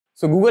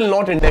So Google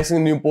not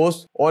indexing new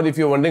posts, or if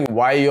you're wondering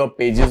why your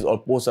pages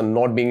or posts are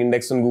not being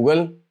indexed on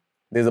Google,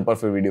 there's a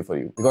perfect video for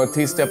you. We got a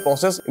 3-step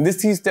process. In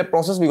this 3-step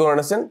process, we're going to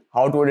understand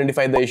how to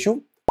identify the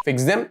issue,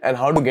 fix them, and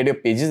how to get your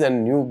pages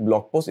and new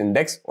blog posts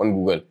indexed on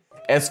Google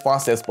as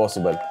fast as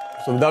possible.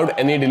 So without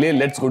any delay,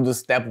 let's go to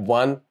step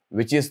 1,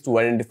 which is to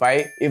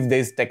identify if there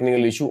is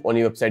technical issue on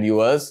your website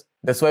URLs.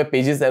 That's why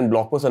pages and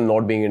blog posts are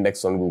not being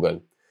indexed on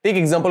Google. Take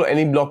example of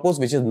any blog post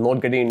which is not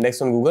getting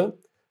indexed on Google.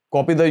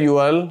 Copy the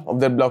URL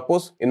of that blog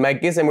post. In my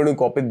case, I'm going to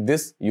copy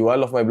this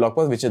URL of my blog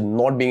post which is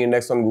not being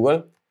indexed on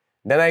Google.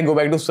 Then I go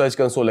back to Search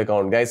Console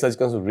account. Guys, Search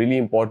Console is a really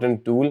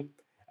important tool.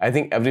 I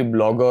think every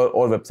blogger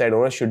or website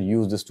owner should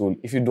use this tool.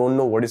 If you don't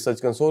know what is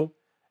Search Console,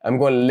 I'm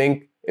going to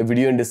link a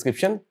video in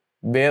description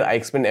where I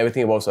explain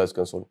everything about Search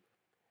Console.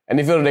 And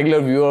if you're a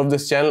regular viewer of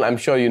this channel, I'm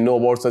sure you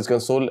know about Search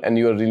Console and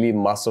you are really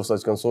master of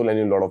Search Console and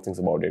you know a lot of things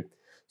about it.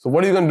 So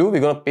what you're going to do, we're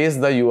going to paste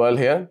the URL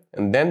here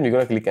and then we're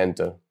going to click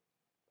enter.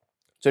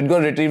 So it's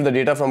going to retrieve the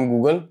data from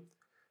Google.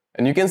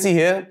 And you can see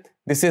here,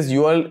 this says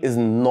URL is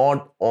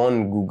not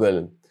on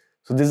Google.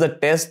 So this is a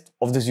test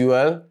of this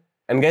URL.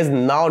 And guys,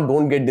 now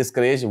don't get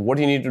discouraged. What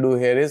you need to do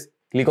here is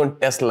click on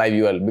test live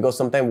URL, because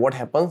sometimes what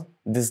happens,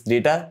 this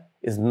data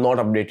is not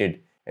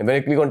updated. And when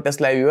you click on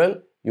test live URL,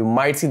 you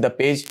might see the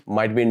page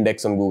might be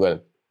indexed on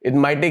Google. It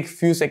might take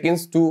few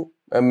seconds to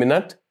a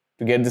minute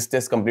to get this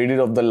test completed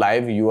of the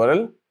live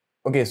URL.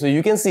 Okay, so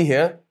you can see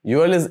here,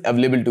 URL is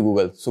available to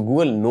Google. So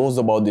Google knows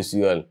about this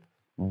URL,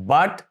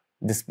 but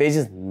this page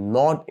is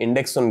not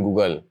indexed on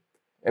Google.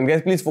 And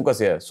guys, please focus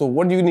here. So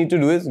what you need to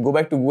do is go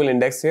back to Google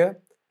Index here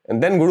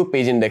and then go to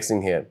page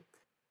indexing here.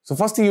 So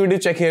first thing you need to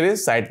check here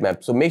is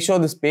sitemap. So make sure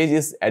this page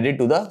is added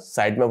to the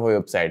sitemap of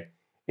your website.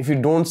 If you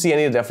don't see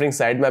any referring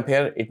sitemap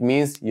here, it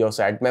means your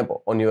sitemap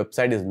on your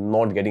website is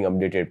not getting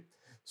updated.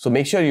 So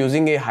make sure you're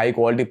using a high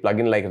quality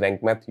plugin like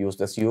RankMath,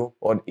 Yoast SEO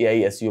or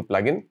AI SEO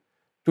plugin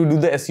to do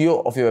the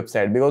SEO of your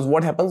website, because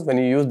what happens when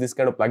you use this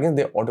kind of plugins,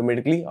 they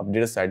automatically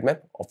update a sitemap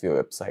of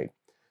your website.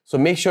 So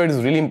make sure it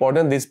is really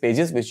important these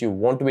pages which you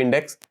want to be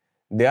indexed,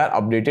 they are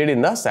updated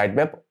in the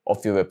sitemap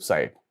of your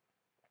website.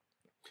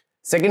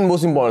 Second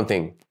most important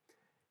thing,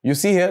 you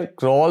see here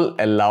crawl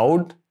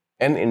allowed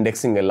and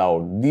indexing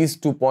allowed. These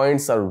 2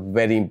 points are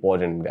very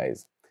important,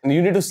 guys. And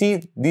you need to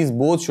see these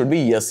both should be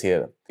yes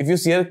here. If you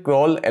see here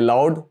crawl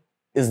allowed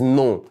is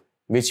no,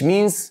 which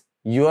means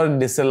you are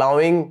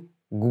disallowing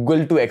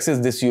Google to access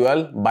this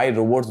URL by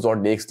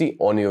robots.txt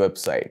on your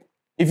website.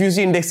 If you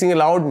see indexing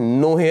allowed,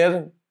 no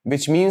here,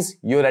 which means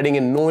you're adding a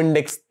no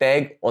index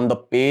tag on the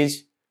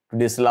page to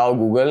disallow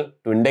Google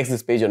to index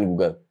this page on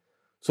Google.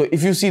 So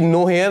if you see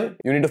no here,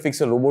 you need to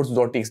fix a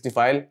robots.txt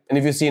file. And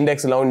if you see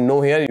index allowed no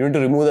here, you need to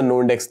remove the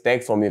no index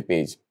tag from your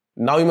page.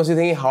 Now you must be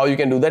thinking how you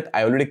can do that.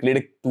 I already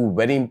created 2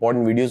 very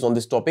important videos on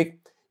this topic.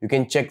 You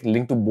can check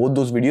link to both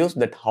those videos,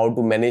 that how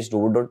to manage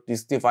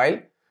robots.txt file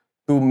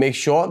to make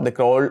sure the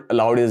crawl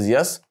allowed is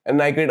yes.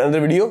 And I create another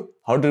video,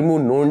 how to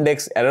remove no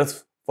index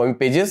errors from your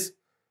pages.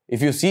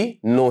 If you see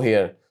no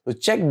here. So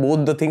check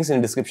both the things in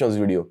the description of this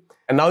video.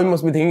 And now you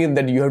must be thinking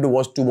that you have to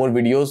watch 2 more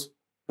videos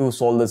to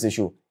solve this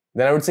issue.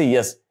 Then I would say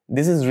yes,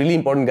 this is really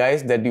important,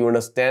 guys, that you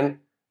understand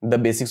the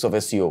basics of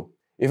SEO.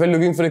 If you're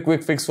looking for a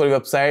quick fix for your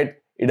website,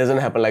 it doesn't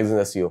happen like this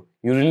in SEO.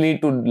 You really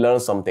need to learn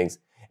some things.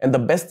 And the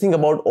best thing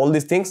about all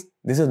these things,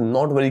 this is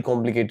not very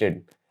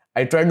complicated.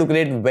 I try to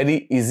create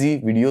very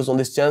easy videos on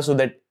this channel so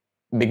that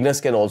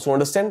beginners can also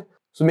understand.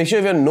 So make sure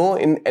if you know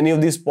in any of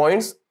these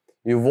points,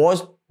 you watch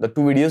the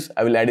 2 videos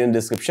I will add in the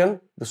description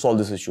to solve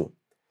this issue.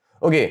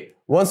 Okay,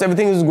 once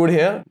everything is good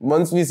here,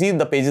 once we see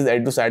the pages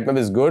added to sitemap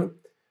is good,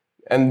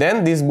 and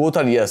then these both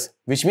are yes,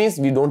 which means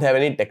we don't have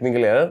any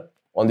technical error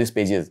on these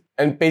pages.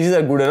 And pages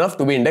are good enough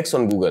to be indexed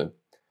on Google.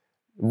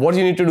 What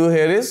you need to do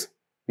here is,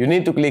 you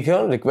need to click here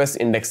on request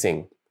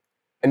indexing.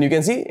 And you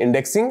can see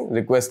indexing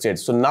requested.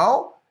 So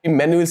now,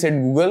 manually said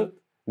Google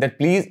that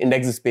please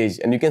index this page.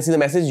 And you can see the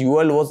message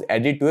URL was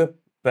added to a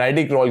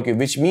priority crawl queue,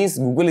 which means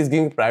Google is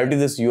giving priority to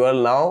this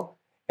URL now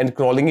and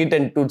crawling it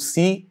and to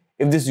see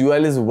if this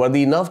URL is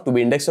worthy enough to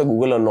be indexed on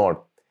Google or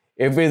not.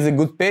 If it is a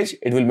good page,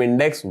 it will be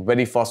indexed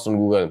very fast on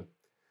Google.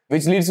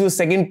 Which leads to the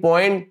second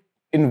point,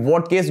 in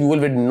what case Google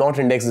will not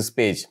index this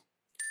page.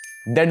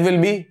 That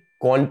will be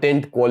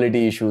content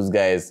quality issues,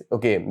 guys.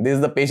 Okay, this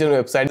is the page on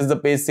your website. This is the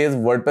page says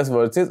WordPress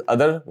versus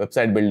other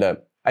website builder.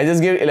 I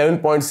just gave 11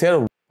 points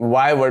here.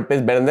 Why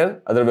WordPress better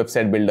than other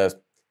website builders?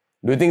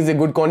 Do you think it's a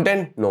good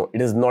content? No,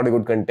 it is not a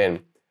good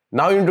content.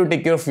 Now you need to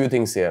take care of a few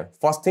things here.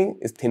 First thing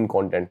is thin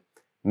content.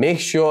 Make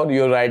sure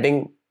you're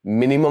writing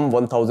minimum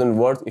 1000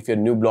 words. If you're a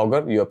new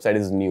blogger, your website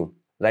is new.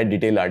 Write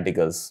detailed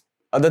articles.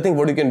 Other thing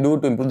what you can do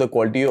to improve the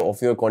quality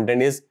of your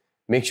content is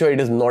make sure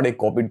it is not a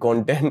copied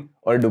content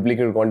or a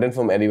duplicate content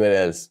from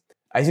anywhere else.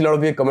 I see a lot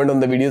of you comment on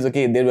the videos,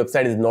 okay, their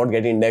website is not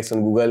getting indexed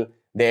on Google,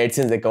 their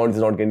AdSense account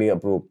is not getting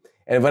approved.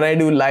 And when I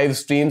do live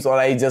streams or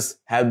I just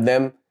help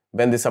them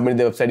when they submit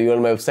their website URL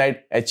on my website,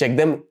 I check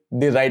them,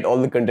 they write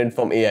all the content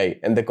from AI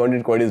and the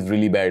content quality is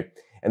really bad.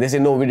 And they say,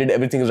 no, we did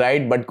everything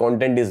right, but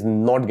content is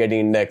not getting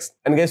indexed.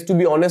 And guys, to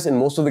be honest, in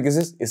most of the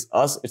cases, it's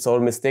us, it's our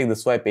mistake.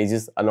 That's why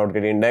pages are not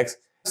getting indexed.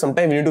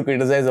 Sometimes we need to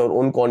criticize our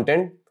own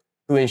content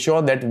to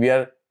ensure that we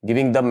are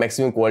giving the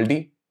maximum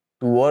quality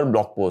to our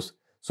blog post.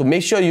 So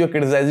make sure you're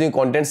criticizing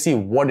content, see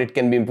what it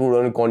can be improved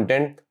on your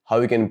content, how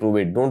you can improve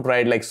it. Don't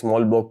write like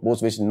small blog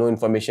posts which no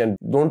information.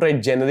 Don't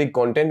write generic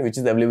content which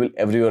is available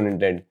everywhere on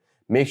internet.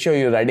 Make sure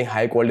you're writing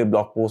high quality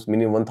blog posts,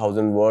 minimum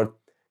 1000 words,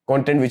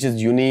 content which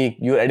is unique.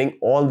 You're adding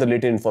all the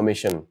related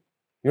information.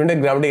 You don't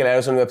have grammatical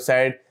errors on your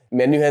website.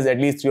 Menu has at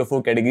least 3 or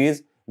 4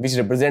 categories which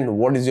represent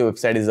what is your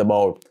website is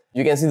about.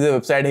 You can see the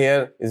website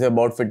here is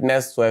about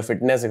fitness. So I have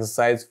fitness,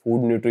 exercise,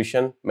 food,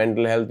 nutrition,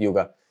 mental health,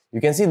 yoga. You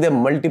can see there are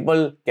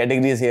multiple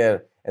categories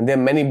here and there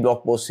are many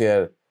blog posts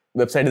here.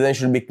 Website design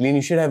should be clean.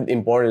 You should have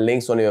important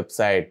links on your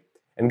website.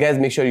 And guys,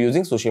 make sure you're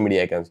using social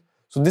media icons.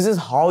 So this is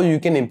how you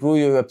can improve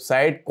your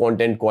website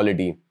content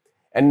quality.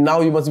 And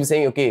now you must be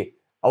saying, okay,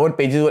 our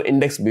pages were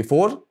indexed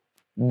before.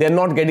 They're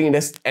not getting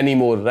indexed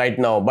anymore right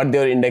now, but they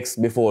were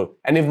indexed before.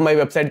 And if my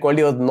website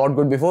quality was not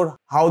good before,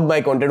 how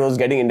my content was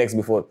getting indexed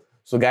before?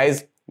 So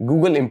guys,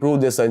 Google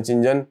improved their search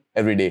engine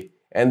every day.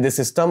 And this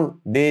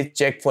system, they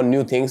check for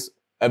new things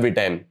every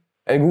time.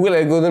 And Google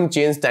algorithm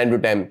change time to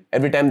time.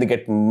 Every time they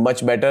get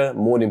much better,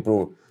 more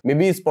improved.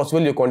 Maybe it's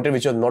possible your content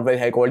which was not very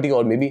high quality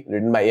or maybe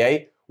written by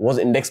AI was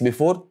indexed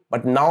before.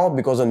 But now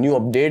because of new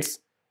updates,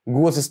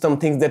 Google system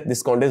thinks that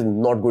this content is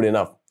not good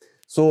enough.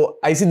 So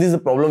I see this is a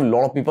problem. A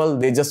lot of people,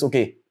 they just,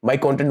 okay, my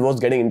content was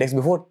getting indexed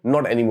before,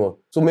 not anymore.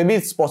 So maybe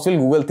it's possible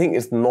Google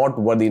thinks it's not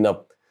worthy enough.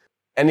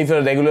 And if you're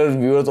a regular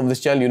viewers of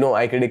this channel, you know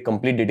I create a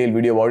complete detailed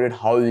video about it,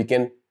 how you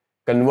can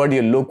convert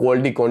your low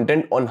quality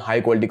content on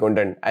high quality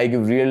content. I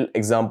give real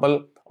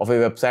example of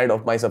a website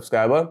of my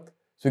subscriber.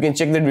 So you can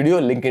check that video,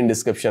 link in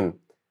description.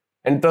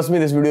 And trust me,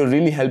 this video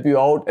really help you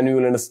out and you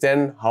will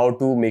understand how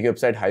to make your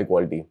website high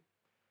quality.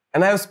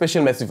 And I have a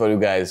special message for you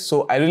guys.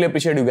 So I really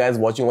appreciate you guys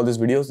watching all these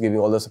videos, giving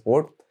all the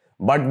support.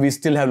 But we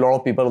still have a lot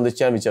of people on this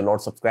channel which are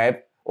not subscribed.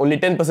 Only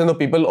 10% of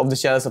people of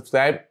this channel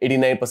subscribe,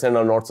 89%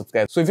 are not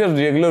subscribed. So if you're a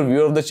regular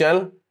viewer of the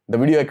channel, the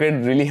video I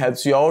create really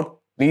helps you out.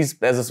 Please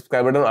press the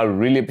subscribe button. I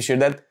really appreciate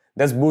that.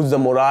 That boosts the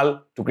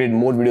morale to create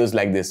more videos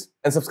like this.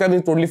 And subscribing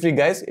is totally free,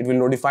 guys. It will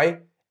notify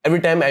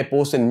every time I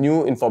post a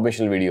new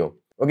informational video.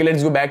 Okay,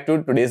 let's go back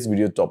to today's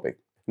video topic.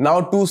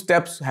 Now, 2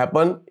 steps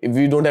happen if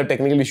we don't have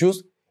technical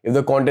issues. If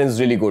the content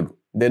is really good,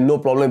 there's no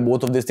problem with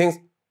both of these things.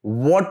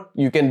 What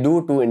you can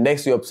do to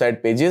index your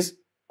website pages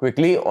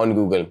quickly on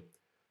Google.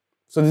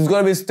 So this is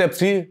going to be step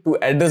 3 to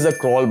address the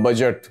crawl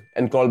budget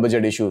and crawl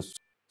budget issues.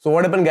 So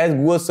what happened, guys?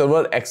 Google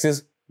server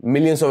access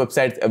millions of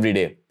websites every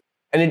day.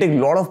 And it takes a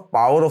lot of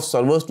power of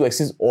servers to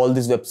access all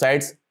these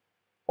websites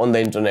on the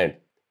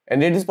internet.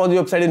 And it is for the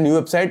website a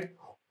new website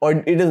or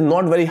it is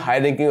not very high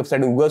ranking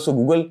website in Google. So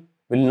Google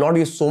will not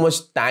use so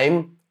much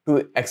time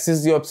to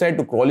access your website,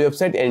 to crawl your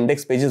website and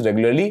index pages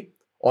regularly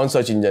on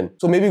search engine.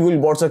 So maybe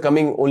Google bots are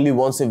coming only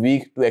once a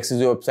week to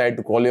access your website,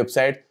 to crawl your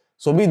website.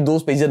 So maybe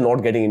those pages are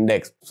not getting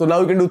indexed. So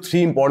now you can do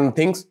 3 important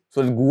things.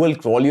 So that Google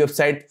crawl your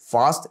website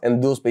fast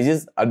and those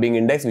pages are being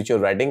indexed which you're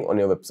writing on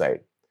your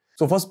website.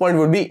 So first point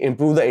would be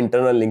improve the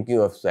internal linking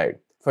of website.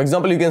 For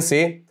example, you can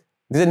say,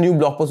 this is a new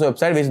blog post on your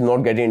website which is not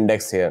getting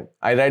indexed here.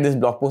 I write this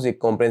blog post, a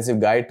comprehensive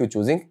guide to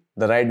choosing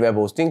the right web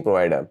hosting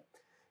provider.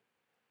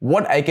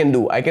 What I can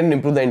do, I can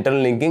improve the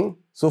internal linking.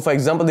 So for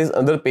example, this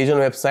another page on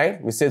the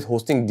website which says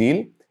hosting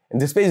deal. And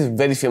this page is a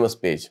very famous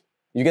page.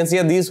 You can see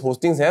that these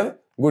hostings have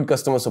good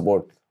customer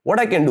support. What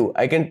I can do,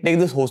 I can take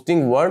this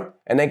hosting word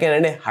and I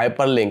can add a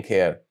hyperlink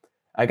here.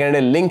 I can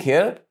add a link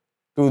here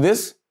to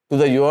the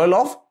URL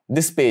of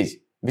this page,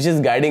 which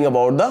is guiding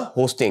about the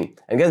hosting.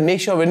 And guys,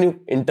 make sure when you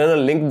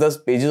internal link those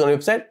pages on your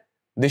website,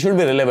 they should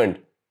be relevant.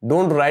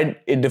 Don't write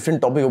a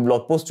different topic of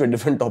blog post to a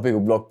different topic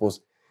of blog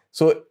post.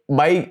 So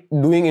by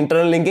doing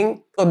internal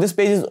linking, so this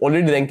page is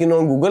already ranking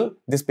on Google.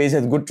 This page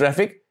has good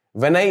traffic.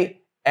 When I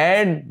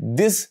add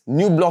this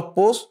new blog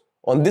post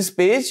on this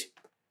page,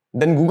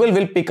 then Google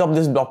will pick up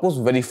this blog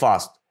post very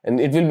fast and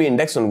it will be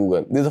indexed on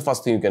Google. This is the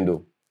first thing you can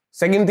do.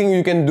 Second thing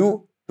you can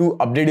do to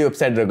update your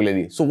website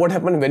regularly. So what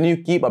happens when you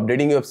keep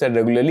updating your website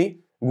regularly?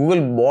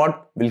 Google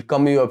bot will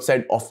come to your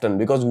website often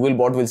because Google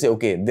bot will say,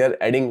 okay,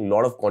 they're adding a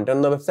lot of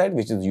content on the website,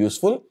 which is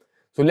useful.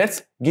 So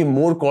let's give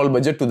more crawl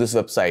budget to this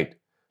website.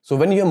 So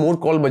when you have more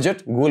crawl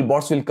budget, Google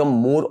bots will come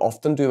more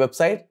often to your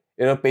website.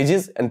 Your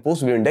pages and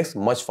posts will be indexed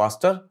much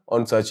faster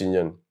on search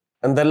engine.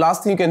 And the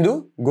last thing you can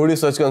do, go to your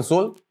search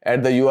console,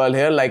 add the URL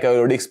here, like I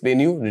already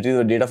explained you, retrieve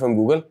the data from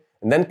Google,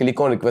 and then click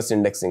on request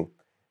indexing.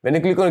 When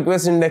you click on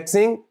request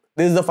indexing,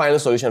 this is the final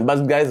solution.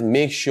 But guys,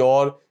 make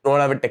sure you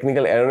don't have a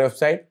technical error on your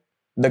website.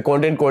 The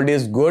content quality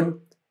is good,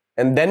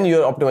 and then you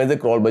optimize the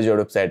crawl budget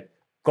website.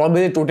 Crawl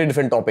budget is a totally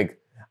different topic.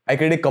 I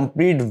created a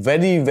complete,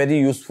 very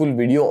useful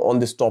video on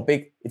this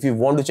topic. If you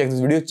want to check this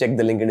video, check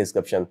the link in the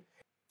description.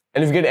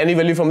 And if you get any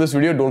value from this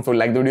video, don't forget to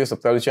like the video,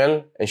 subscribe to the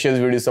channel, and share this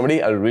video with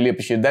somebody. I'll really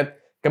appreciate that.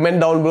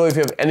 Comment down below if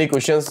you have any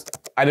questions.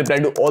 I reply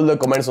to all the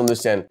comments on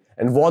this channel.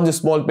 And watch this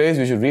small page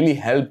which will really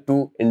help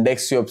to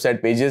index your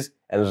website pages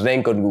and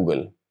rank on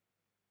Google.